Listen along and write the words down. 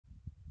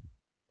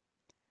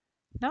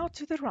Now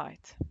to the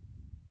right.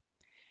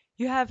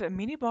 You have a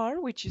mini bar,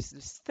 which is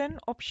this thin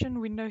option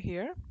window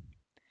here.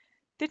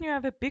 Then you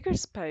have a bigger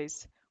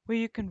space where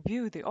you can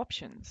view the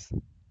options.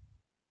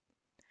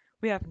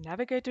 We have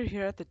Navigator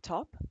here at the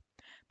top,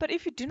 but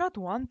if you do not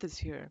want this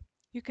here,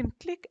 you can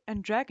click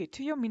and drag it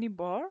to your mini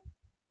bar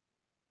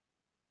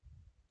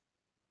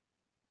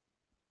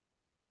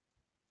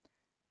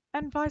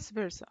and vice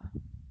versa.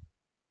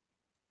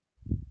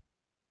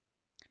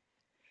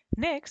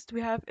 Next,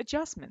 we have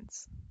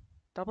Adjustments.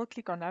 Double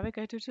click on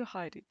Navigator to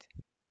hide it.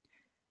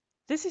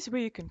 This is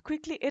where you can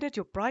quickly edit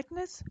your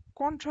brightness,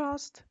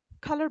 contrast,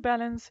 color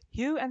balance,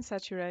 hue and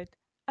saturate,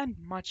 and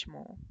much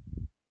more.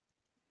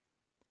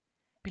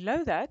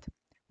 Below that,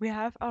 we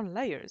have our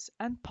layers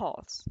and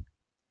paths.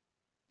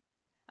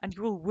 And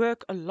you will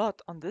work a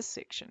lot on this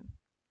section.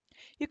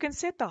 You can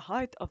set the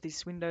height of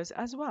these windows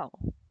as well.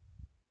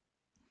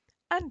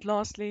 And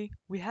lastly,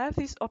 we have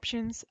these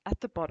options at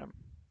the bottom.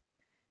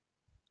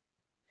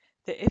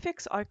 The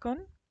FX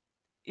icon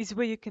is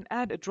where you can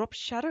add a drop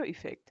shadow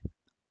effect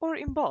or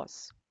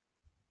emboss.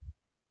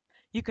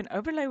 You can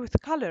overlay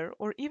with color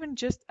or even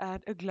just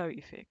add a glow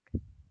effect.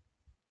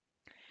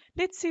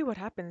 Let's see what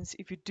happens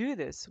if you do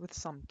this with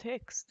some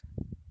text.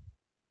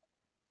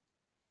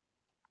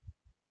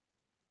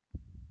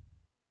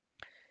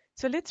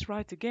 So let's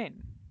write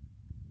again.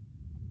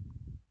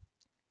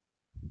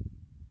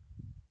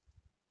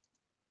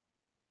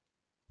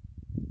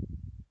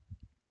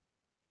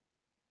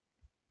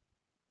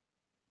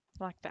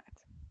 Like that.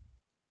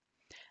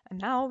 And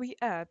now we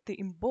add the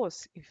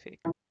emboss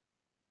effect.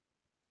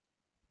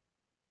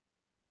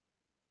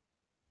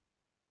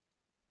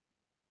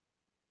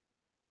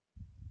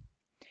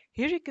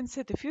 Here you can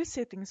set a few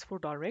settings for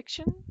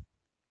direction,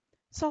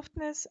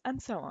 softness,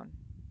 and so on.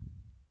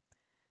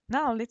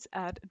 Now let's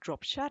add a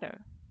drop shadow.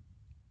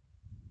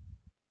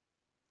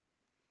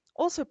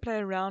 Also play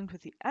around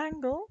with the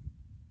angle,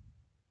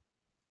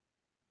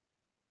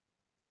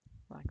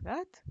 like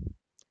that,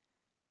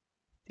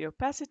 the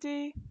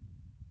opacity,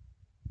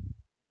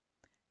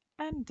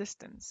 and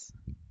distance.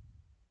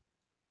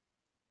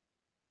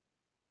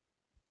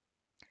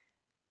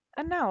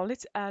 And now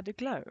let's add a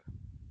glow.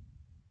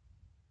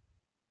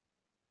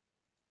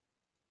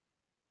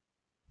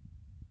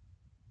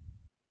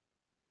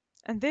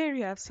 And there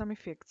you have some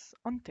effects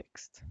on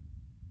text.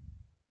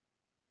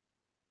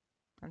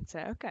 And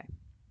say OK.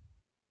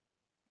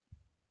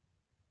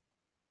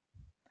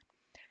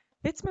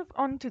 Let's move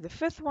on to the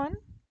fifth one,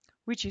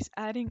 which is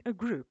adding a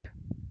group.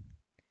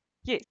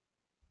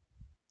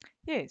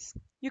 Yes,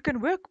 you can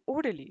work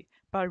orderly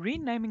by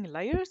renaming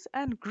layers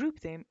and group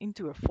them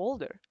into a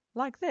folder,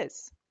 like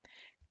this.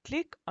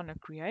 Click on a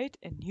Create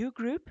a New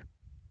Group,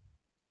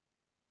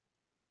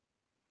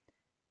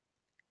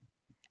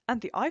 and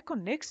the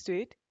icon next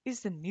to it is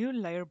the New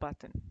Layer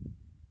button.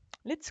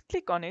 Let's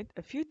click on it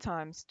a few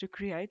times to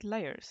create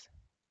layers.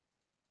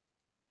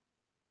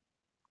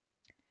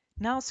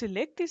 Now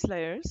select these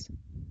layers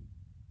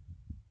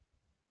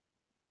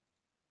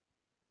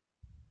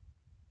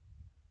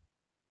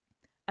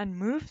and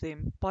move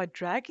them by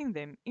dragging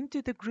them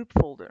into the group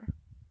folder.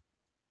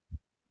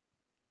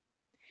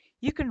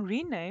 You can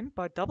rename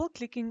by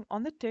double-clicking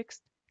on the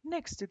text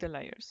next to the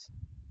layers,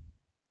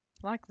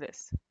 like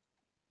this.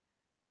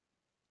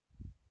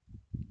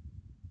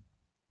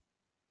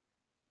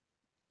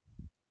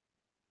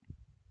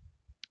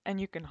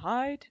 And you can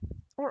hide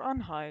or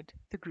unhide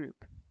the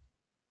group.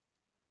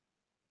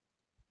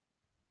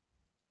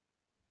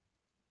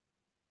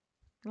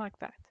 Like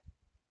that.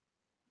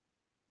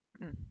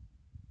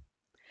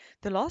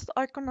 The last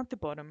icon at the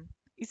bottom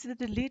is the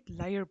Delete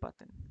Layer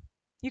button.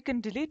 You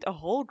can delete a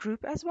whole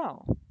group as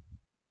well.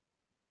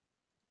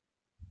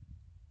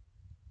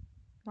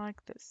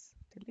 Like this.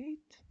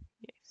 Delete.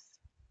 Yes.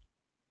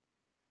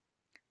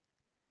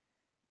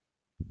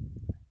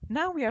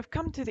 Now we have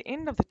come to the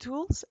end of the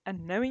tools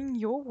and knowing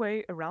your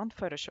way around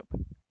Photoshop.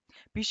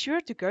 Be sure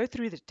to go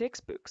through the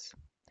textbooks.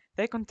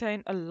 They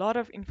contain a lot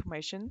of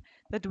information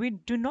that we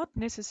do not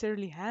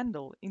necessarily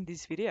handle in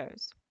these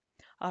videos.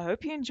 I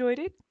hope you enjoyed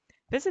it.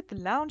 Visit the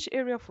lounge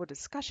area for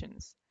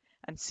discussions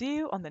and see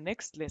you on the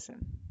next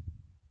lesson.